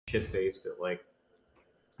shit faced at like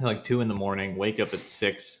 2 a.m. Wake up at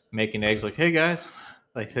 6, making eggs. Like, hey guys,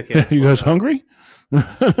 like, okay, You guys hungry?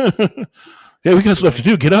 Yeah, we got stuff to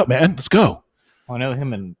do. Get up, man. Let's go. Well, I know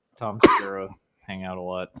him and Tom Segura hang out a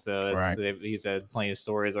lot, so it's, Right. he's had plenty of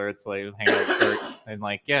stories where it's like hang out with Kurt and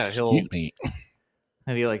like, yeah, Excuse me.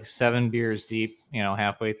 he'll be like 7 beers deep,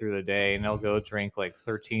 halfway through the day, and he'll go drink like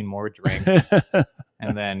 13 more drinks,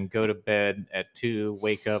 and then go to bed at 2,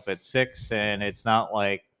 wake up at 6, and it's not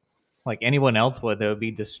like anyone else would. They would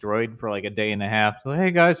be destroyed for like a day and a half. So,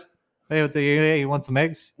 hey guys, hey, you want some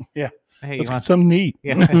eggs? Yeah. Hey, Let's you want get something to eat.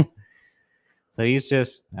 Yeah. So he's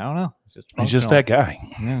just, I don't know. He's just that guy.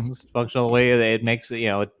 Yeah, it's functional way that it makes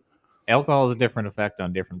it, alcohol has a different effect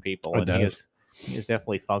on different people. It and does. he is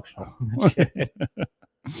definitely functional.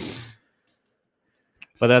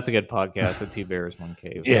 But that's a good podcast, The Two Bears, One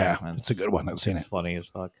Cave. Yeah, it's a good one. I've seen it. Funny as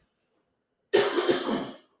fuck.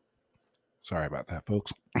 Sorry about that,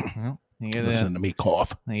 folks. Well, you get, Listening to me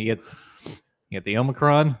cough. you get the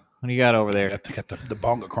Omicron. What do you got over there? Got the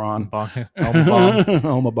bongacron. Omabong.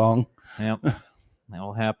 Omabong. Yep. That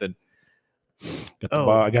will happen.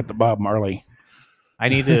 I got the Bob Marley. I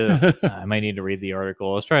might need to read the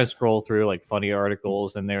article. I was trying to scroll through like funny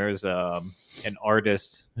articles, and there's an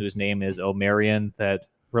artist whose name is Omarion that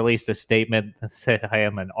released a statement that said, "I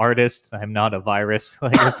am an artist. I'm not a virus."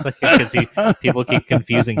 Because people keep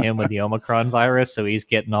confusing him with the Omicron virus, so he's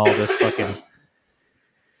getting all this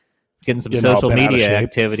getting some social media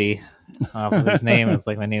activity off of his name. It's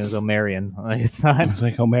like, my name is Omarion. It's not. It's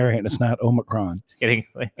like Omarion. It's not Omicron. It's getting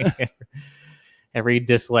every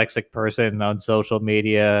dyslexic person on social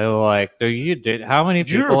media like, how many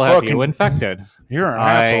people have you infected? You're an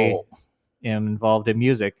asshole. I am involved in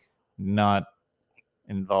music, not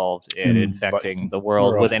involved in infecting the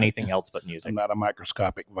world with anything else but music. I'm not a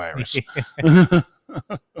microscopic virus.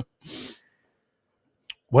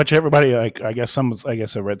 Which everybody, I guess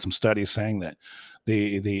I read some studies saying that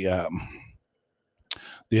the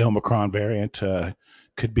Omicron variant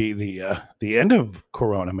could be the end of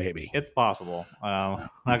Corona. Maybe it's possible. Not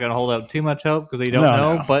going to hold out too much hope because they don't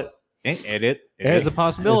know, but it is a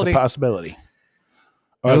possibility. It's a possibility.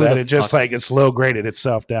 Or that it just like it's low graded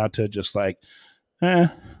itself down to just like, I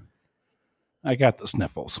got the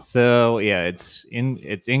sniffles. So yeah, it's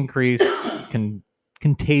increased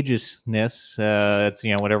contagiousness. It's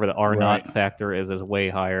whatever the R naught factor is way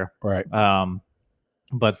higher. Right.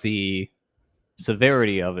 But the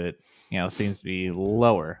severity of it, seems to be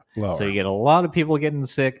lower. So you get a lot of people getting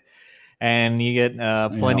sick, and you get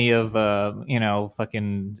plenty of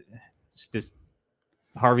fucking just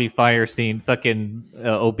Harvey Firestein fucking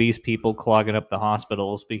obese people clogging up the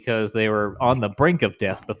hospitals because they were on the brink of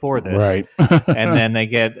death before this. Right. And then they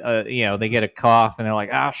get a cough and they're like,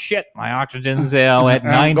 oh shit, my oxygen's at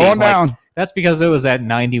 90. Going down. That's because it was at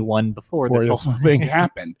 91 before this whole thing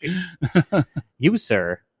happened. You,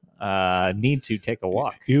 sir, need to take a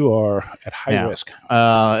walk. You are at high risk.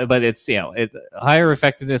 But it's higher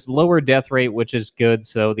effectiveness, lower death rate, which is good.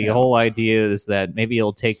 So the whole idea is that maybe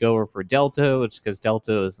it'll take over for Delta, which because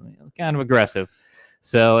Delta is kind of aggressive.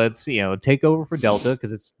 So it's take over for Delta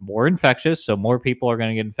because it's more infectious. So more people are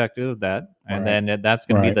going to get infected with that, and then that's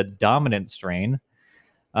going to be the dominant strain.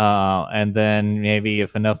 And then maybe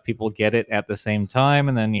if enough people get it at the same time,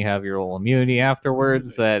 and then you have your old immunity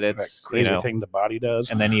afterwards, that it's that crazy thing the body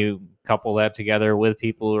does. And then you couple that together with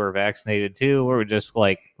people who are vaccinated too, or just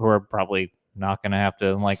like who are probably not going to have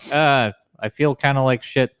to I feel kind of like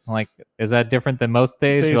shit. Like, is that different than most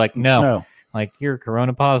days? You're like, no. Like, you're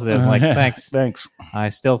corona positive. I'm like, thanks. Thanks. I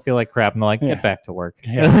still feel like crap. And they're like, get back to work.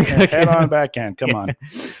 Head on back in. Come on.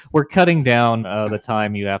 We're cutting down the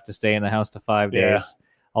time you have to stay in the house to 5 days.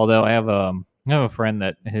 Although I have a friend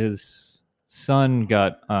that his son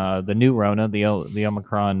got the new Rona, the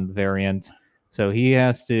Omicron variant, so he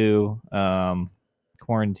has to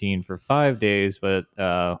quarantine for 5 days. But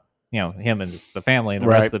him and the family and the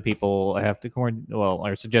rest of the people have to quarantine. Well,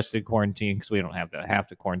 are suggested quarantine because we don't have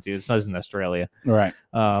to quarantine. It says in Australia, right?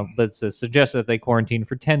 But it's suggested that they quarantine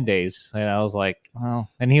for 10 days. And I was like, well,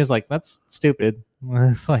 and he was like, that's stupid.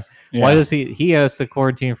 It's like, why does he has to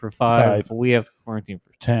quarantine for 5? We have to quarantine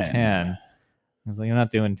for 10. I was like, you're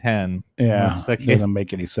not doing 10. Yeah, it doesn't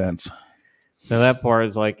make any sense. So that part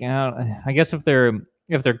is like, I guess if they're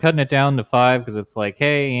cutting it down to 5 because it's like,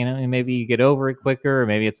 hey, maybe you get over it quicker, or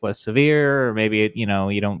maybe it's less severe, or maybe it, you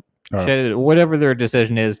don't shed it, whatever their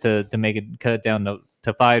decision is to make it cut it down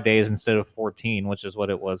to 5 days instead of 14, which is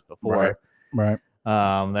what it was before. Right.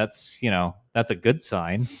 That's a good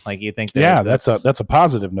sign. Like, you think that that's a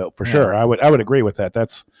positive note for sure. I would agree with that.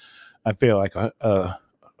 I feel like a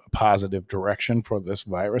positive direction for this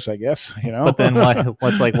virus, I guess. But then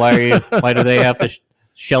why do they have to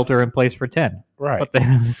shelter in place for 10? Right. But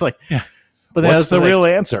then it's like, yeah. But what's the real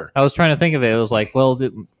answer? I was trying to think of it. It was like, well,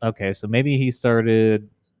 okay, so maybe he started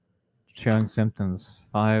showing symptoms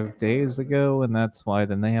 5 days ago, and that's why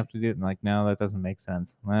then they have to do it. And like, no, that doesn't make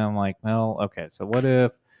sense. And I'm like, well, okay, so what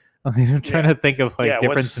if? I'm trying to think of like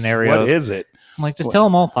different scenarios. What is it? I'm like, just tell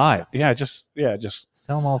them all 5. Yeah, just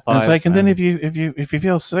tell them all 5. And it's like, and then if you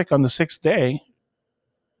feel sick on the 6th day,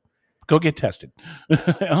 go get tested.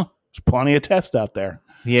 There's plenty of tests out there.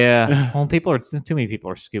 Yeah, well, too many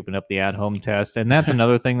people are scooping up the at-home test, and that's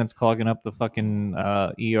another thing that's clogging up the fucking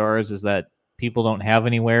ERs is that people don't have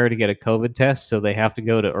anywhere to get a COVID test, so they have to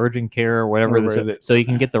go to urgent care or whatever, so you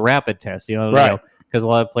can get the rapid test. Right. Because a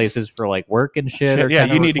lot of places for like work and shit. Yeah,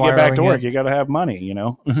 you need to get back to work. You got to have money,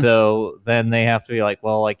 So then they have to be like,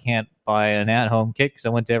 well, I can't buy an at-home kit because I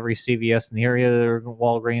went to every CVS in the area, or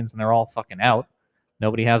Walgreens, and they're all fucking out.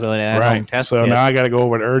 Nobody has an at-home test so kit. Now I got to go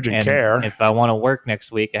over to urgent care. If I want to work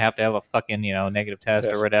next week, I have to have a fucking negative test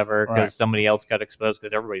or whatever because somebody else got exposed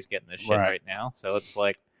because everybody's getting this shit right now. So it's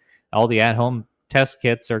like all the at-home test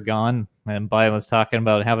kits are gone. And Biden was talking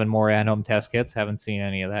about having more at-home test kits. Haven't seen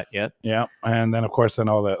any of that yet. Yeah, and then of course,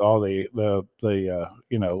 all the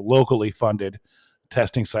locally funded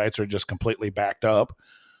testing sites are just completely backed up.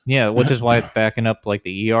 Yeah, which is why it's backing up like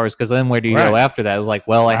the ERs. Because then where do you go after that? It's like,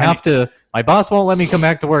 well, I have to. My boss won't let me come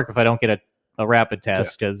back to work if I don't get a rapid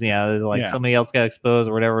test because somebody else got exposed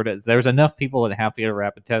or whatever it is. There's enough people that have to get a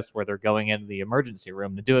rapid test where they're going into the emergency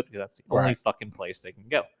room to do it because that's the only fucking place they can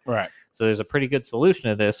go. Right. So there's a pretty good solution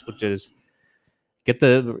to this, which is get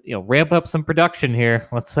ramp up some production here.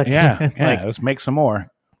 Let's let's make some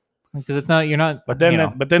more. Because it's not, you're not. But then, then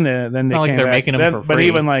it's they not like they're making them for free. But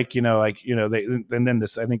even they, and then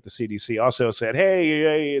this, I think the CDC also said,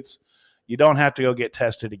 hey, you don't have to go get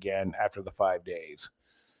tested again after the 5 days.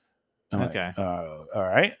 Okay. All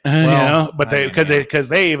right. Well, but because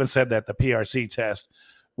they even said that the PRC test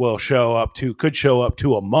could show up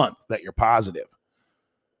to a month that you're positive.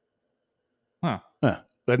 Huh.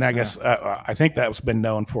 But I guess I think that's been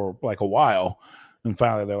known for like a while. And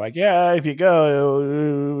finally, they're like, yeah, if you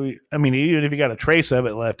go, I mean, even if you got a trace of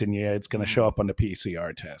it left in you, it's going to show up on the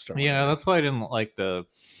PCR test. That's why I didn't like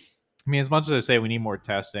as much as I say we need more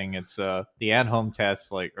testing, it's the at-home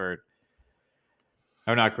tests are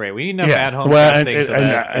not great. We need enough at-home testing.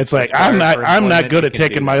 It's like I'm not good at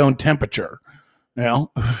taking my own temperature. Yeah.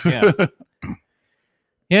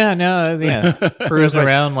 Yeah, no, cruising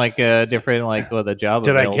around like different with a job.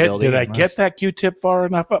 Did I get that Q-tip far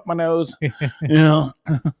enough up my nose?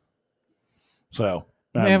 So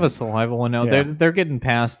they have a saliva one now. Yeah. They're getting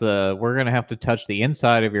past we're gonna have to touch the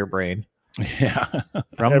inside of your brain. Yeah,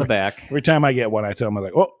 from the back. Every time I get one, I tell them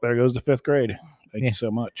like, "Oh, there goes the 5th grade." Thank you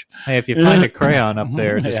so much. Hey, if you find a crayon up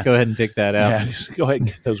there, just go ahead and dig that out. Yeah, just go ahead and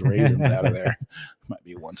get those raisins out of there. Might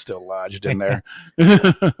be one still lodged in there.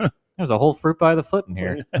 There's a whole fruit by the foot in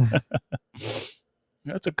here.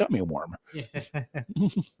 That's a gummy worm. He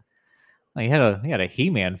had a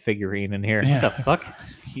He-Man figurine in here. Yeah. What the fuck?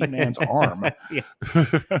 He-Man's arm.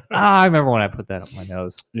 I remember when I put that up my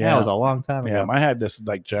nose. Yeah, that was a long time ago. Yeah, I had this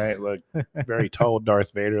giant, very tall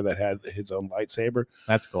Darth Vader that had his own lightsaber.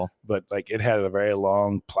 That's cool. But it had a very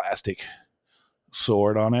long plastic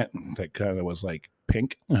sword on it that kind of was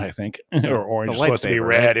pink, I think, or orange. It was supposed to be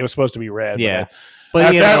red. Right? It was supposed to be red. Yeah.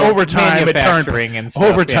 But over time, it turned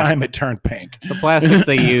pink. The plastics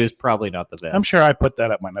they use probably not the best. I'm sure I put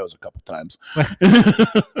that up my nose a couple times. You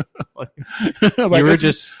were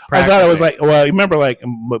just practicing. I thought it was you remember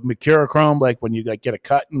mercurochrome, when you get a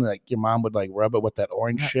cut and your mom would rub it with that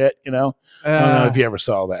orange shit. I don't know if you ever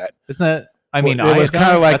saw that. Isn't that? I mean, it was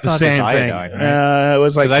kind of like the same thing. Right? It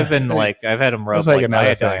was like I've been I've had them rub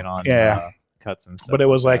iodine on. Cuts and stuff. But it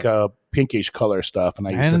was a pinkish color stuff, and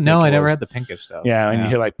I never had the pinkish stuff. Yeah,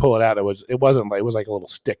 and you pull it out. It wasn't it was like a little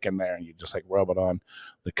stick in there, and you just rub it on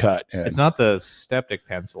the cut. It's not the Steptic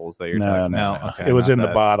pencils that you're talking about. No. Okay, it was in the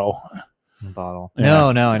bottle.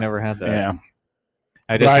 Yeah. No, I never had that. Yeah.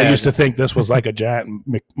 I used to think this was like a giant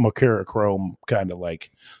mercurochrome kind of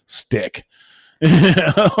stick.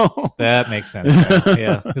 That makes sense.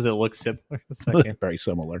 Yeah, because it looks similar. Very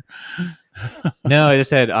similar. No, I just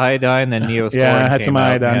had iodine, then Neosporin. Yeah, I had some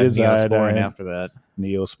iodine. Neosporin after that.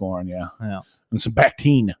 Neosporin, yeah. And some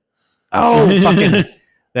Bactine. Oh, fucking!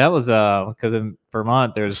 That was because in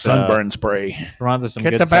Vermont there's sunburn spray. Vermont there's some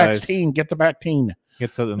get good the size. Get the Bactine.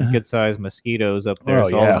 Get some good sized mosquitoes up there. All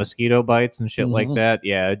the mosquito bites and shit like that.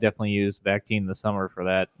 Yeah, I definitely used Bactine in the summer for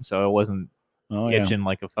that, so it wasn't itching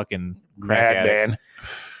like a fucking crack addict. Man.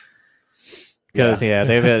 Because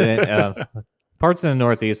they've had parts of the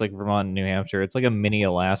Northeast, like Vermont and New Hampshire, it's like a mini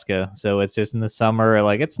Alaska. So it's just in the summer,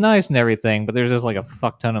 like it's nice and everything, but there's just like a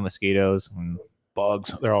fuck ton of mosquitoes and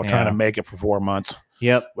bugs. They're all trying to make it for 4 months.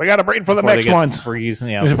 Yep. We got to breed for the next ones. Freeze,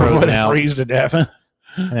 before they out. freeze to death.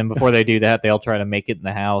 And then before they do that, they'll try to make it in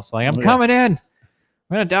the house. Like, I'm coming in. I'm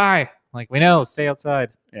going to die. Like, we know. Stay outside.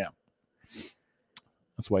 Yeah.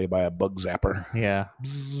 That's why you buy a bug zapper. Yeah.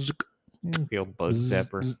 The old bug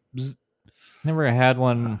zapper. Never had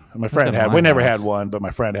one. My friend had. We never had one, but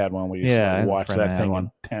my friend had one. We used to watch that thing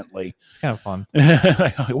intently. It's kind of fun.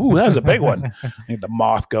 Ooh, that was a big one. The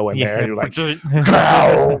moth go in there. You're like,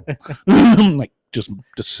 like just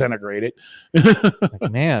disintegrate it.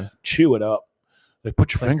 Like, man, chew it up. Like,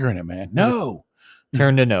 put your finger in it, man. No.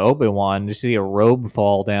 Turned into Obi-Wan. You see a robe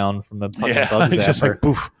fall down from the fucking bug zapper. It's just like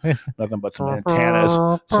poof. Nothing but some antennas.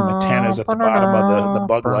 Some antennas at the bottom of the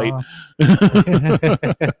bug light.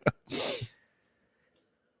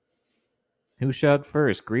 Who shot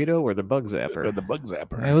first, Greedo or the bug zapper? Or the bug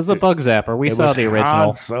zapper. It was the bug zapper. We saw the original.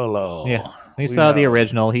 Han Solo. Yeah, we saw the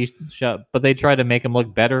original. He shot, but they tried to make him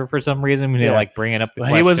look better for some reason. They like bringing up the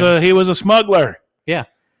question. He was a smuggler. Yeah.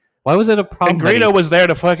 Why was it a problem? And Greedo was there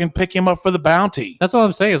to fucking pick him up for the bounty. That's what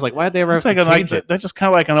I'm saying. It's like, why'd they ever have to change it? That's just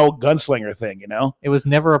kind of like an old gunslinger thing, you know? It was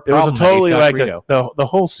never a problem. It was totally like the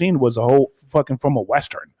whole scene was a whole fucking from a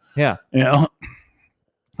Western. Yeah. You know?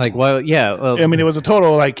 Like, well, yeah. Well, I mean, it was a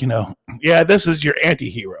total, like, you know, this is your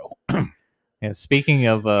anti-hero. Yeah, speaking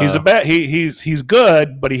of... he's a bad... He's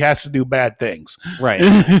good, but he has to do bad things. Right.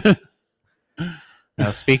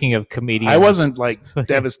 Now, speaking of comedians... I wasn't, like,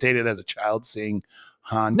 devastated as a child seeing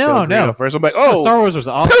Han kill Greedo first. I'm like, Star Wars was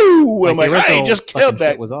awesome. I'm like, I just killed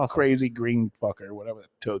that was awesome. Crazy green fucker, whatever that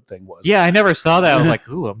toad thing was. Yeah, I never saw that. I was like,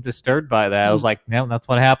 ooh, I'm disturbed by that. I was like, no, that's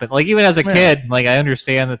what happened. Like, even as a kid, like, I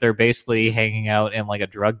understand that they're basically hanging out in, like, a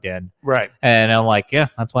drug den. Right. And I'm like, yeah,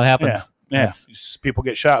 that's what happens. Yeah. People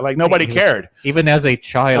get shot. Like, nobody cared. Even as a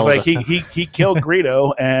child. Like, he killed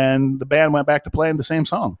Greedo, and the band went back to playing the same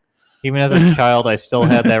song. Even as a child, I still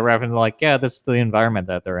had that reference. Like, yeah, this is the environment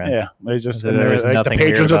that they're in. Yeah, they just the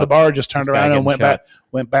patrons of the bar just turned around and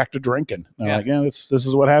went back to drinking. Like, this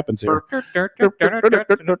is what happens here.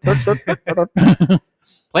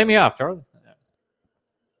 Play me off, Charlie.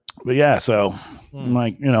 But yeah, so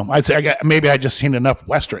like, you know, I'd say maybe I just seen enough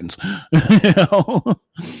westerns. You know?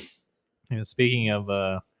 And speaking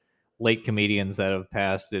of late comedians that have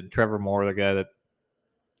passed, Trevor Moore, the guy that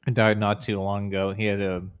died not too long ago, he had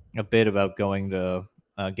a bit about going to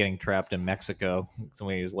getting trapped in Mexico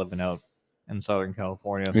when he was living out in Southern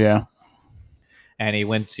California. Yeah. And he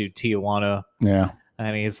went to Tijuana. Yeah.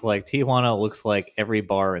 And he's like, Tijuana looks like every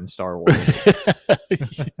bar in Star Wars.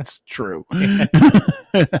 It's true.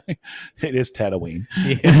 It is Tatooine.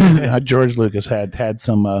 Yeah. George Lucas had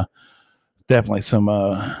some definitely some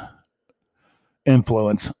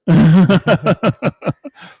influence. But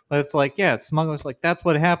it's like, yeah, smugglers, like, that's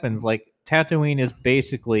what happens. Like, Tatooine is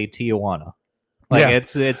basically Tijuana. Like,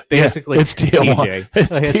 it's basically it's Tijuana.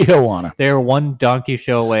 It's Tijuana. They're one donkey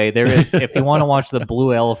show away. There is, if you want to watch the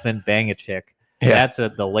Blue Elephant bang a chick, that's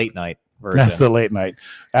the late night version. That's the late night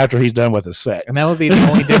after he's done with his set. And that would be the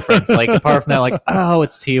only difference. Like, apart from that, like, oh,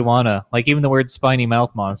 it's Tijuana. Like, even the word spiny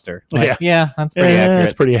mouth monster. Like, that's pretty accurate.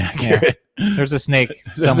 That's pretty accurate. Yeah. There's a snake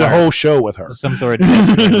somewhere. There's a whole show with her. Some sort of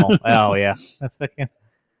animal. Oh, yeah. That's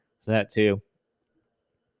that too.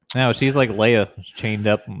 No, she's like Leia, chained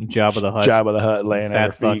up, Jabba the Hutt. Jabba the Hutt laying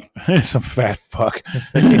at her feet. Some fat fuck.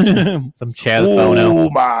 Some Chaz Bono. Oh,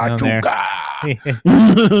 my God.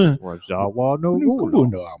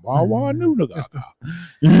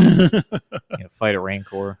 Fight a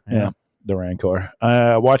Rancor. Yeah, the Rancor.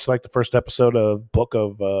 I watched like the first episode of Book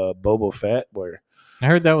of Boba Fett, where I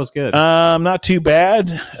heard that was good. Not too bad.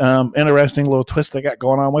 Interesting little twist they got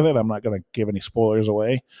going on with it. I'm not going to give any spoilers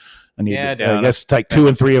away. I guess like 2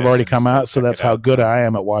 and 3 have already come out, so that's how good I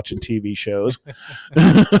am at watching TV shows.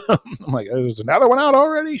 I'm like, there's another one out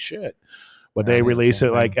already? Shit. But they release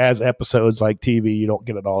it like as episodes like TV. You don't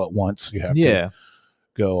get it all at once. You have to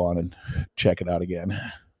go on and check it out again.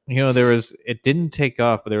 You know, it didn't take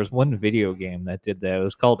off, but there was one video game that did that. It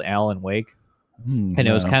was called Alan Wake. And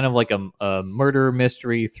it was kind of like a murder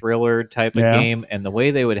mystery thriller type of game. And the way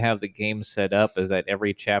they would have the game set up is that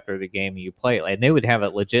every chapter of the game you play, and they would have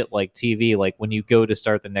it legit like TV, like when you go to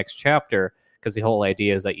start the next chapter, because the whole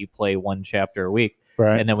idea is that you play one chapter a week.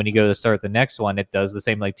 Right. And then when you go to start the next one, it does the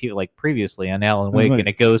same like previously on Alan Wake, and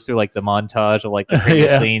it goes through like the montage of like the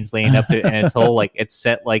previous scenes leading up to, and it's whole like it's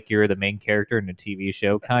set like you're the main character in a TV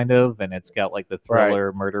show kind of, and it's got like the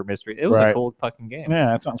thriller murder mystery. It was a cool fucking game. Yeah,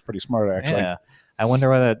 that sounds pretty smart actually. Yeah, I wonder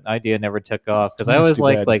why that idea never took off, because I always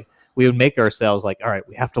like we would make ourselves like, all right,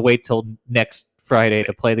 we have to wait till next Friday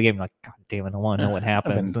to play the game. Like, God damn it, I want to know what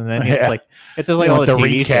happens. And then it's just like You all want the the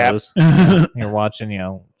TV recap. shows. You're watching,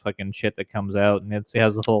 fucking shit that comes out, and it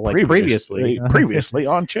has the whole previously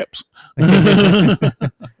on Chips. Previously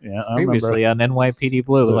on NYPD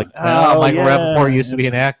Blue. Michael yeah, Rappaport used to be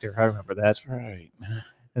an actor. I remember that. That's right.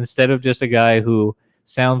 Instead of just a guy who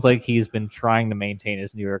sounds like he's been trying to maintain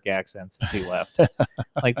his New York accent since he left.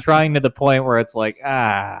 Like trying to the point where it's like, you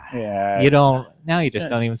just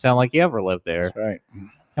don't even sound like you ever lived there. That's right.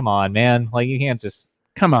 Come on, man. Like you can't just.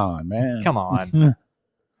 Come on, man. Come on.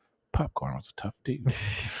 Popcorn was a tough dude.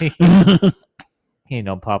 He ain't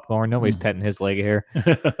no popcorn. Nobody's petting his leg hair.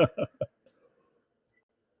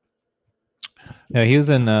 Yeah, he was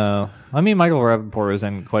in. Michael Rappaport was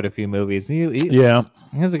in quite a few movies. He was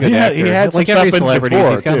a good actor. He had like some every stuff celebrity,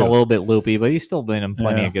 before, he's gotten too. a little bit loopy, but he's still been in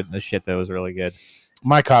plenty of good shit that was really good.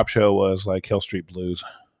 My cop show was like Hill Street Blues.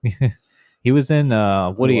 He was in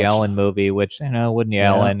Woody Allen movie, which Woody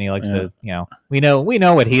Allen, he likes to, we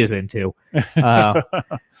know what he is into.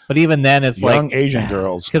 But even then, it's young Asian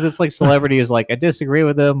girls, because it's like celebrity is like I disagree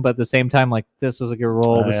with him, but at the same time, like this is a good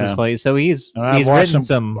role. This is funny. So he's written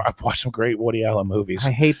some. I've watched some great Woody Allen movies.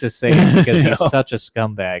 I hate to say it because he's such a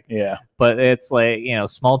scumbag. Yeah, but it's like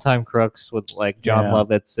Small Time Crooks with like John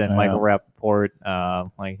Lovitz and Michael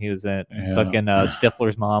Rappaport. Like he was in fucking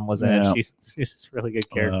Stifler's mom was in it. She's a really good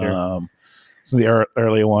character. Some of the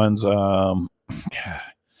early ones.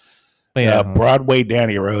 Broadway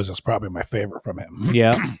Danny Rose is probably my favorite from him.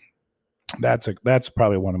 Yeah, that's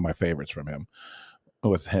probably one of my favorites from him.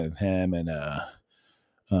 With him and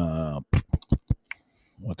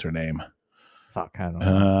what's her name? Fuck, I don't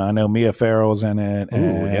know. I know Mia Farrow's in it. Ooh,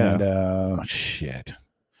 and shit.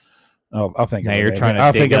 I'll think. Now of her you're name. trying to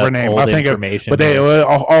I'll dig think of up her name. old I'll think of information. but they were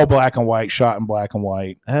all black and white, shot in black and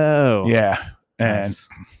white. Oh, yeah, and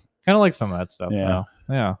kind of like some of that stuff. Yeah,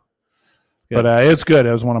 yeah. But it's good.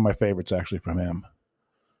 It was one of my favorites actually from him.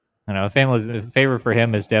 I know. A favorite for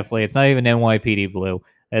him is definitely. It's not even NYPD Blue.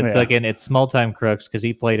 It's it's Small Time Crooks because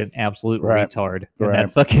he played an absolute retard in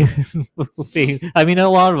that fucking movie. I mean, a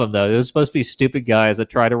lot of them though. It was supposed to be stupid guys that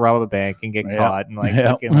try to rob a bank and get caught and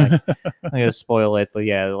fucking I'm gonna spoil it, but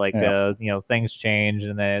things change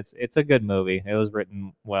and then it's a good movie. It was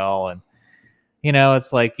written well and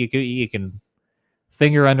it's like you can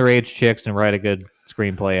finger underage chicks and write a good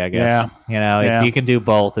screenplay, I guess. You can do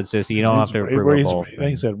both. It's just you don't have to approve both.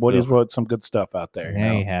 He said Woody's wrote some good stuff out there.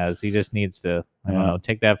 He has. He just needs to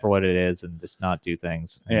take that for what it is and just not do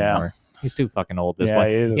things anymore. He's too fucking old this point.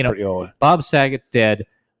 He is pretty old. Bob Saget dead.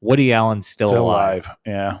 Woody Allen still alive.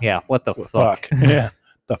 Yeah. What the fuck? Yeah.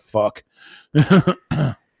 The fuck.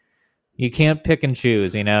 You can't pick and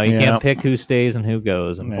choose, You can't pick who stays and who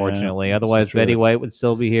goes, unfortunately. Yeah, otherwise, Betty White would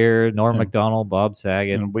still be here, Norm Macdonald, Bob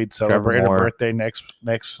Saget. And we'd celebrate her birthday next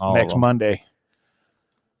Monday.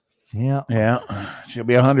 Yeah. Yeah. She'll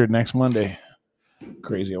be 100 next Monday.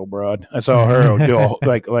 Crazy old broad. I saw her do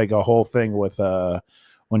like a whole thing with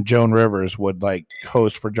when Joan Rivers would like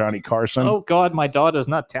host for Johnny Carson. Oh God, my daughter's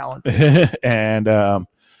not talented. And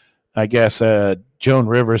I guess Joan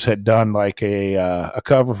Rivers had done like a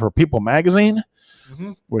cover for People magazine,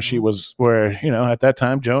 where she was at that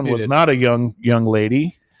time Joan was not a young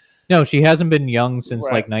lady. No, she hasn't been young since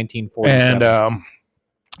like 1947. And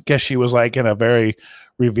guess she was like in a very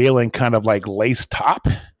revealing kind of like lace top,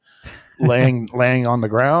 laying on the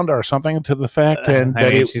ground or something to the fact. And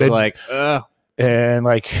she's like, ugh. And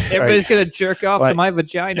like everybody's gonna jerk off to my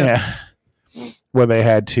vagina. Yeah. Where they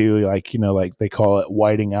had to like they call it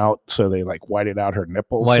whiting out, so they like whited out her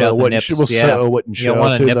nipples. White out the nips, so it wouldn't show. You don't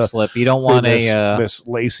want a nip slip. You don't want this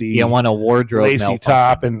lacy. You don't want a wardrobe lacy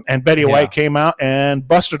top, and Betty White came out and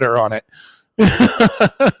busted her on it.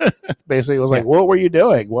 Basically, it was like, what were you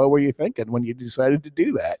doing? What were you thinking when you decided to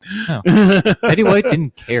do that? No. Betty White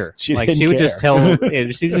didn't care. She would just she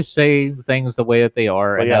would just say things the way that they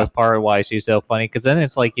are, and that was part of why she's so funny. Because then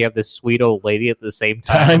it's like you have this sweet old lady at the same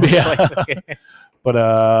time. But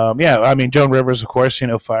I mean, Joan Rivers, of course,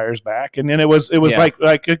 fires back, and then it was like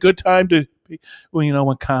a good time to,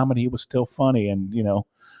 when comedy was still funny, and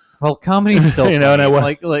Well, comedy's still funny.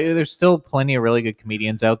 Like there's still plenty of really good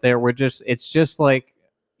comedians out there. It's just like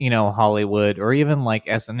Hollywood or even like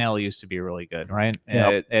SNL used to be really good, right?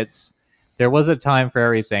 Yep. There was a time for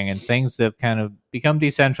everything, and things have kind of become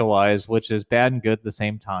decentralized, which is bad and good at the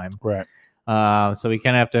same time. Right. So we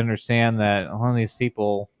kind of have to understand that one of these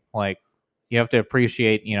people, like, you have to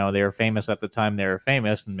appreciate, they were famous at the time they were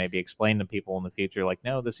famous, and maybe explain to people in the future, like,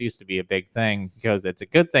 no, this used to be a big thing, because it's a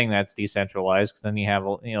good thing that's decentralized, because then you have, a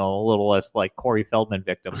little less like Corey Feldman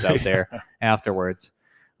victims out there afterwards.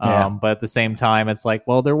 But at the same time, it's like,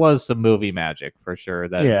 well, there was some movie magic for sure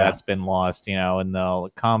that's been lost, in the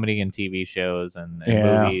comedy and TV shows and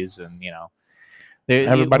movies, and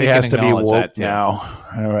everybody has to be woke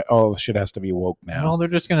now. All the shit has to be woke now. Well, they're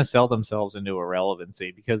just going to sell themselves into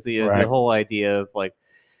irrelevancy because the whole idea of like,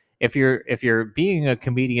 if you're being a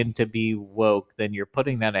comedian to be woke, then you're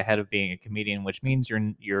putting that ahead of being a comedian, which means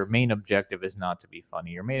your main objective is not to be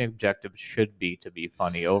funny. Your main objective should be to be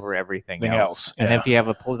funny over everything else. And if you have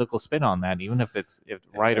a political spin on that, even if it's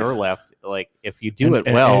right or left, like if you do it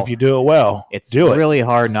well, it's really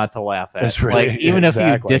hard not to laugh at. Really, even if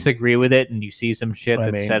you disagree with it and you see some shit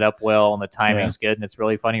that's set up well and the timing's good and it's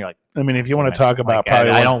really funny, you're like, I mean, if you want to talk about,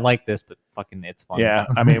 I don't like this, but fucking, it's funny. Yeah,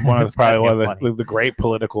 I mean, one of the great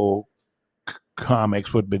political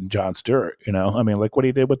comics would have been Jon Stewart. I mean, like what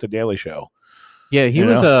he did with the Daily Show. Yeah, he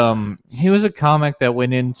was a comic that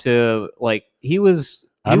went into like I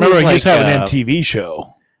remember he used to have an MTV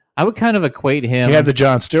show. I would kind of equate him. He had the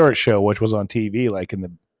Jon Stewart Show, which was on TV, like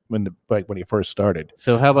when he first started.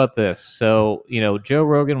 So how about this? So, Joe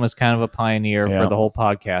Rogan was kind of a pioneer for the whole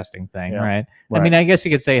podcasting thing, right? I mean, I guess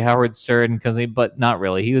you could say Howard Stern but not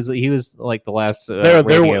really. He was like the last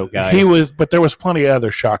radio guy. But there was plenty of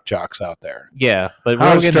other shock jocks out there. Yeah, but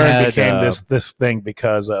Howard Stern became this thing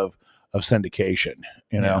because of syndication,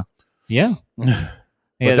 Yeah.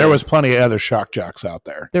 But there was plenty of other shock jocks out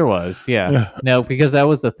there. There was, yeah. No, because that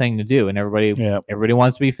was the thing to do, and everybody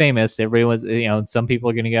wants to be famous. Everybody was, some people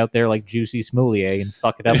are going to get out there like Juicy Smoulier and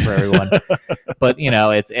fuck it up for everyone. But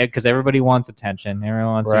it's because everybody wants attention.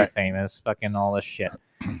 Everyone wants to be famous. Fucking all this shit,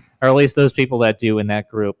 or at least those people that do in that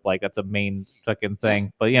group. Like that's a main fucking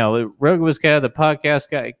thing. But Rogan was kind of the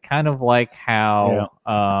podcast guy, kind of like how,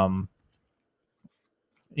 I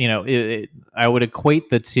would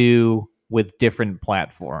equate the two with different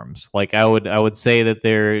platforms. Like I would say that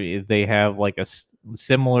they have like a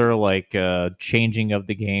similar like changing of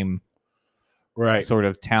the game sort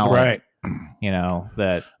of talent. Right.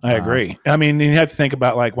 That I agree. I mean, you have to think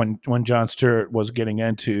about like when Jon Stewart was getting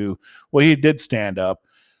into, he did stand up.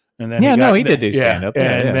 And then he did do stand up.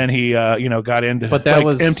 And then he got into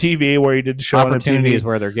was MTV, where he did the show on MTV. Opportunities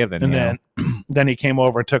where they're given. And then he came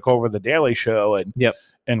over and took over the Daily Show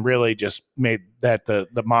and really just made that the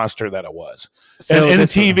monster that it was. So and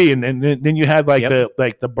TV, and then you had like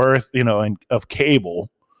the birth, of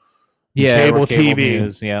cable. Yeah, cable TV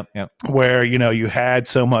news. Where you had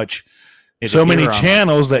so many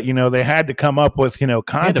channels that they had to come up with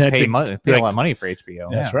content. They had to pay a lot of money for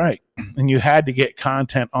HBO. That's right, and you had to get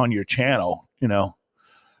content on your channel, to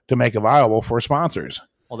make it viable for sponsors.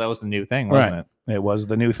 Well, that was the new thing, wasn't it? It was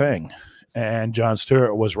the new thing. And Jon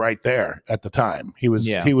Stewart was right there at the time. He was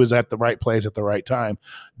at the right place at the right time,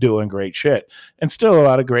 doing great shit. And still, a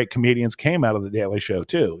lot of great comedians came out of the Daily Show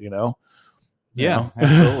too.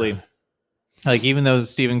 Absolutely. Like even though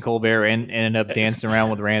Stephen Colbert ended up dancing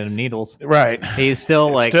around with random needles, right? He's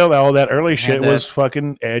still all that early shit was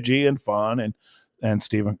fucking edgy and fun, and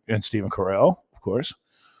Stephen Carell, of course.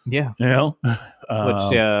 Yeah.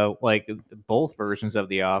 Which like both versions of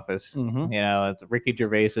The Office, it's Ricky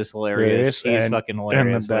Gervais is hilarious. He's fucking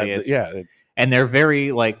hilarious. And they're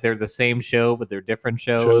very like they're the same show, but they're different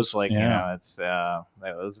shows. It's that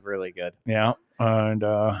was really good. Yeah. And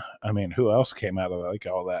I mean, who else came out of like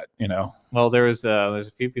all that? Well, there's a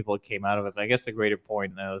few people that came out of it. But I guess the greater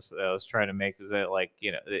point that I was trying to make is that like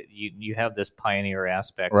that you have this pioneer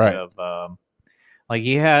aspect of like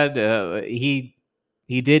he had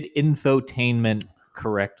he did infotainment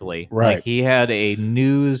correctly. Right. Like he had a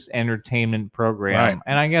news entertainment program. Right.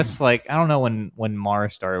 And I guess like I don't know when Bill Maher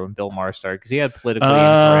started, because he had Politically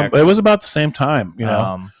Incorrect. It was about the same time,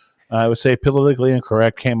 I would say Politically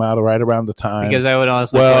Incorrect came out right around the time. Because I would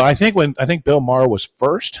honestly I think Bill Maher was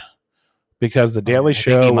first, because the Daily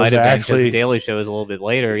Show was actually the Daily Show is a little bit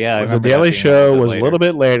later. Yeah. The Daily Show was a little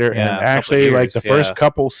bit later, and actually like the first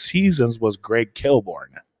couple seasons was Greg Kilborn.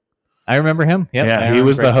 I remember him. Yep. Yeah, he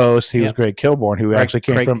was the host. He was Greg Kilborn, who actually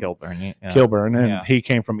came from Kilburn, and he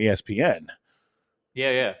came from ESPN.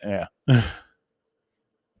 Yeah.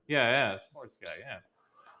 Sports guy. Yeah.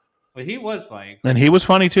 But he was funny, and he was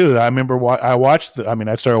funny too. I remember I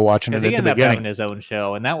started watching it at the beginning. He ended up having his own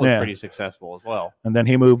show, and that was pretty successful as well. And then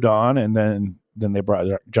he moved on, and then they brought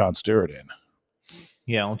Jon Stewart in.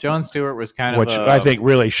 Yeah, well, Jon Stewart was which I think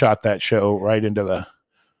really shot that show right into the.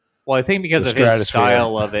 Well, I think because of his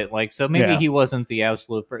style of it, like, so maybe he wasn't the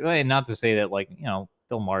absolute first. And not to say that, like,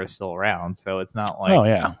 Bill Maher is still around, so it's not like. Oh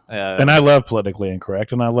yeah, and I love Politically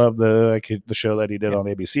Incorrect, and I love the show that he did on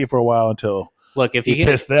ABC for a while until look, if he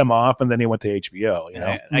pissed them off, and then he went to HBO.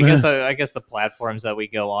 I guess the platforms that we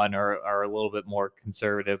go on are a little bit more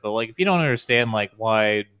conservative. But like, if you don't understand like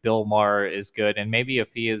why Bill Maher is good, and maybe if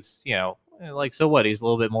he is, like, so what? He's a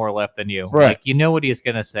little bit more left than you, right? Like, what he's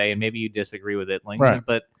gonna say, and maybe you disagree with it, like, right.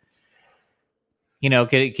 But can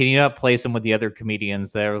you not place him with the other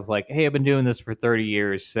comedians that was like, hey, I've been doing this for 30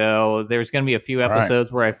 years, so there's going to be a few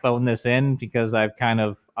episodes where I phone this in because I've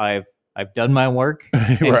done my work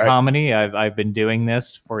in comedy. I've been doing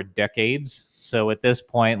this for decades. So at this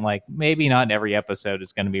point, like, maybe not every episode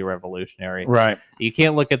is going to be revolutionary. Right. You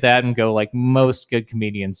can't look at that and go like most good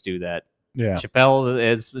comedians do that. Yeah.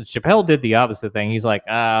 Chappelle did the opposite thing. He's like,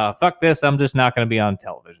 fuck this. I'm just not going to be on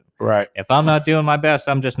television. Right. If I'm not doing my best,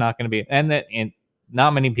 I'm just not going to be. And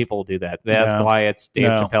not many people do that. That's why it's Dave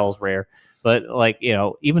Chappelle's rare. But like,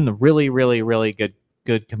 even the really, really, really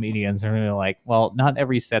good comedians are really like, well, not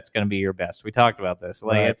every set's going to be your best. We talked about this.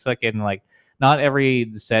 Like, it's like in like, not every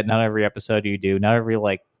set, not every episode you do, not every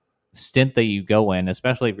like stint that you go in,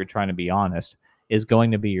 especially if you're trying to be honest, is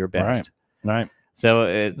going to be your best. Right. So,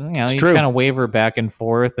 you kind of waver back and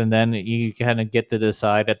forth, and then you kind of get to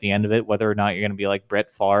decide at the end of it whether or not you're going to be like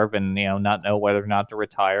Brett Favre and, not know whether or not to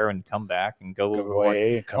retire and come back and go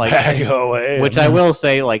away. Which I will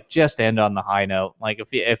say, like, just to end on the high note. Like,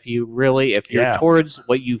 if you're towards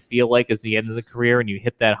what you feel like is the end of the career and you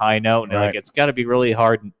hit that high note, and like, it's got to be really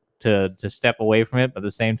hard to step away from it. But at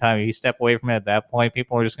the same time, if you step away from it at that point,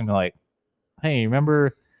 people are just going to be like, hey,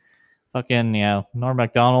 remember fucking, Norm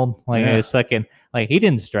Macdonald? Like, a second. Like, he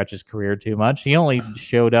didn't stretch his career too much. He only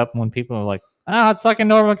showed up when people were like, it's fucking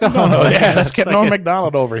Norm Macdonald. Let's get Norm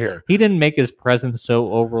Macdonald over here. He didn't make his presence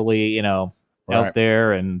so overly, out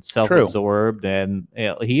there and self-absorbed. And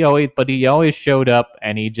he always showed up,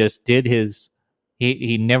 and he just did his.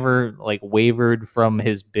 He never like wavered from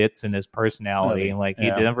his bits and his personality. Really? Like, he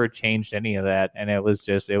never changed any of that. And it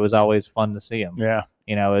was always fun to see him. Yeah.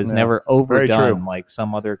 It was never overdone like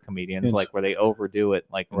some other comedians, like where they overdo it,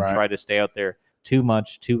 like and try to stay out there too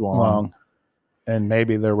much, too long. And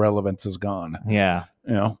maybe their relevance is gone. Yeah.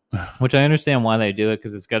 Which I understand why they do it,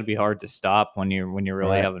 because it's got to be hard to stop when you're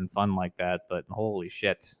really having fun like that. But holy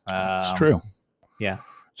shit. It's true. Yeah.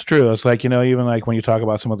 It's true. It's like, even like when you talk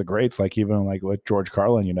about some of the greats, like even like with George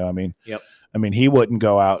Carlin, Yep. I mean, he wouldn't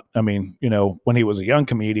go out. I mean, when he was a young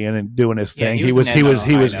comedian and doing his thing, he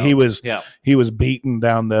was beating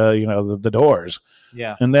down the doors.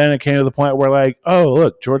 Yeah. And then it came to the point where like, oh,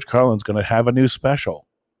 look, George Carlin's going to have a new special.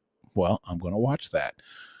 Well, I'm going to watch that.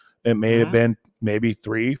 It may have been maybe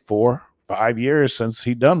 3, 4, 5 years since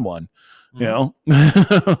he'd done one, and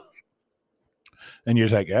you're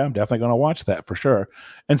like, yeah, I'm definitely going to watch that for sure.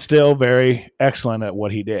 And still very excellent at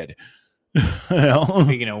what he did.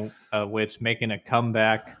 Speaking of which, making a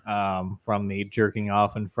comeback from the jerking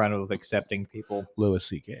off in front of accepting people. Louis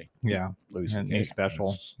C.K. Yeah. Louis C.K. New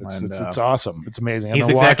special. It's awesome. It's amazing. He's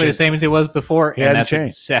exactly the same as he was before, and that's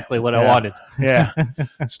exactly what I wanted. Yeah.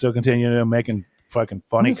 Still continuing making fucking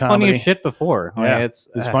funny comedy. Funny as shit before. Yeah. Like,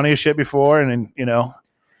 it's funny as shit before, and then,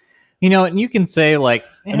 and you can say like,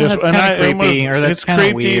 that's kind of creepy, or that's kind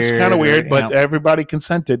of weird. It's kind of weird, but everybody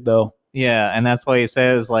consented though. Yeah, and that's why he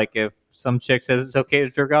says like, if some chick says it's okay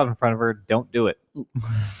to jerk off in front of her, don't do it.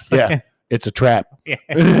 It's a trap.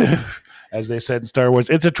 Yeah. As they said in Star Wars,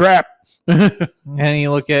 it's a trap. And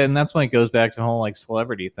you look at, and that's when it goes back to the whole like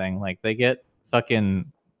celebrity thing. Like, they get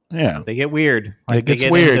fucking. Yeah, they get weird. Like, it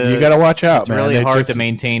gets weird. You got to watch out. It's really hard to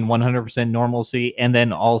maintain 100% normalcy and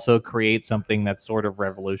then also create something that's sort of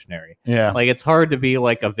revolutionary. Yeah, like it's hard to be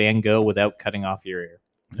like a Van Gogh without cutting off your ear.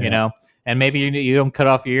 And maybe you don't cut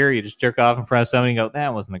off your ear, you just jerk off in front of somebody and go,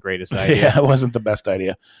 that wasn't the greatest idea. Yeah, it wasn't the best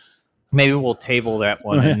idea. Maybe we'll table that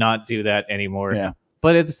one and not do that anymore. Yeah.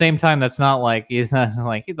 But at the same time, that's not like, he's not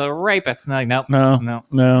like he's a rapist. Like, no.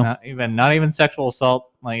 Not even sexual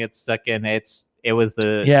assault. Like, it's second. It was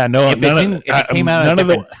the If it came out at a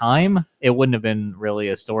different time, it wouldn't have been really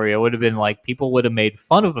a story. It would have been like people would have made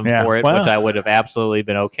fun of him for it, which I would have absolutely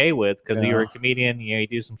been okay with, because you're a comedian. You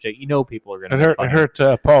do some shit. People are going to. It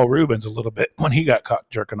hurt Paul Rubens a little bit when he got caught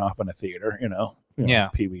jerking off in a theater.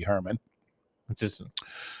 Pee Wee Herman. It's just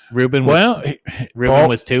Ruben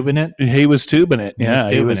was tubing it. He was tubing it.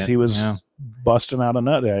 He was busting out a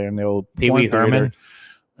nut there in the old Pee Wee Herman.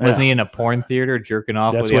 Wasn't he in a porn theater jerking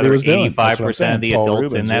off with the other 85% of the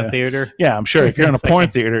adults in that theater? Yeah, I'm sure if you're in a porn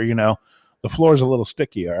theater, the floor's a little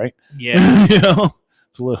sticky, all right? Yeah.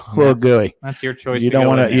 It's a little gooey. That's your choice. You don't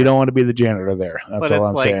want to be the janitor there. That's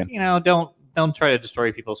all I'm saying. Don't try to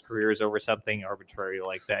destroy people's careers over something arbitrary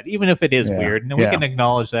like that, even if it is weird. And we can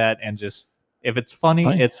acknowledge that, and just, if it's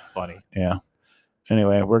funny, it's funny. Yeah.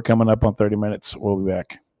 Anyway, we're coming up on 30 minutes. We'll be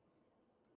back.